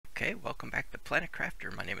Okay, welcome back to Planet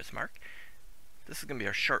Crafter. My name is Mark. This is going to be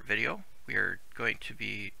a short video. I'm going to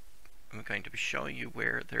be showing you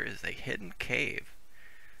where there is a hidden cave.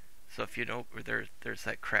 So if you know where there's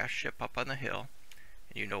that crash ship up on the hill,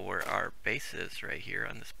 and you know where our base is right here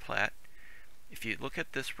on this plat. If you look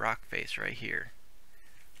at this rock face right here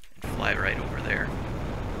and fly right over there,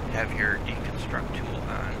 have your deconstruct tool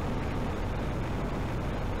on,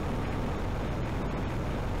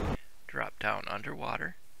 drop down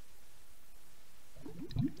underwater,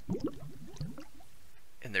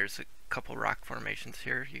 and there's a couple rock formations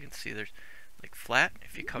here. You can see there's like flat.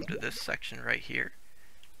 If you come to this section right here,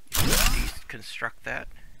 you can deconstruct that,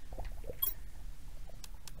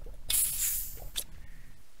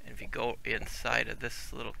 and if you go inside of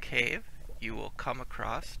this little cave, you will come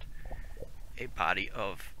across a body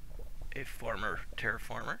of a former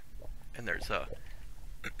terraformer, and there's a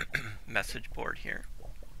message board here.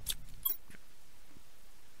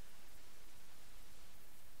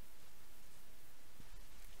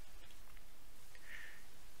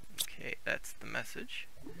 Okay, that's the message,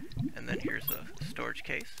 and then here's a storage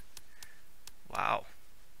case. Wow,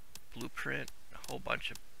 blueprint, a whole bunch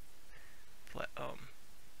of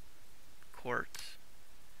quartz,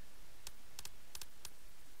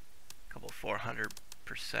 a couple 400%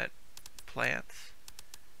 plants.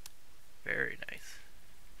 Very nice.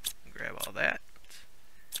 Grab all that.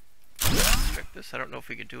 Strip this. I don't know if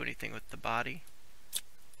we could do anything with the body.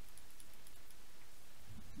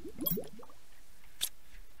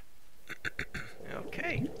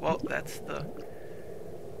 Okay, well that's the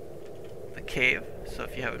cave, so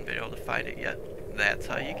if you haven't been able to find it yet, that's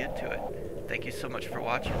how you get to it. Thank you so much for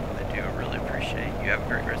watching. I do really appreciate it. You have a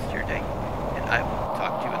great rest of your day, and I will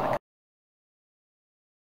talk to you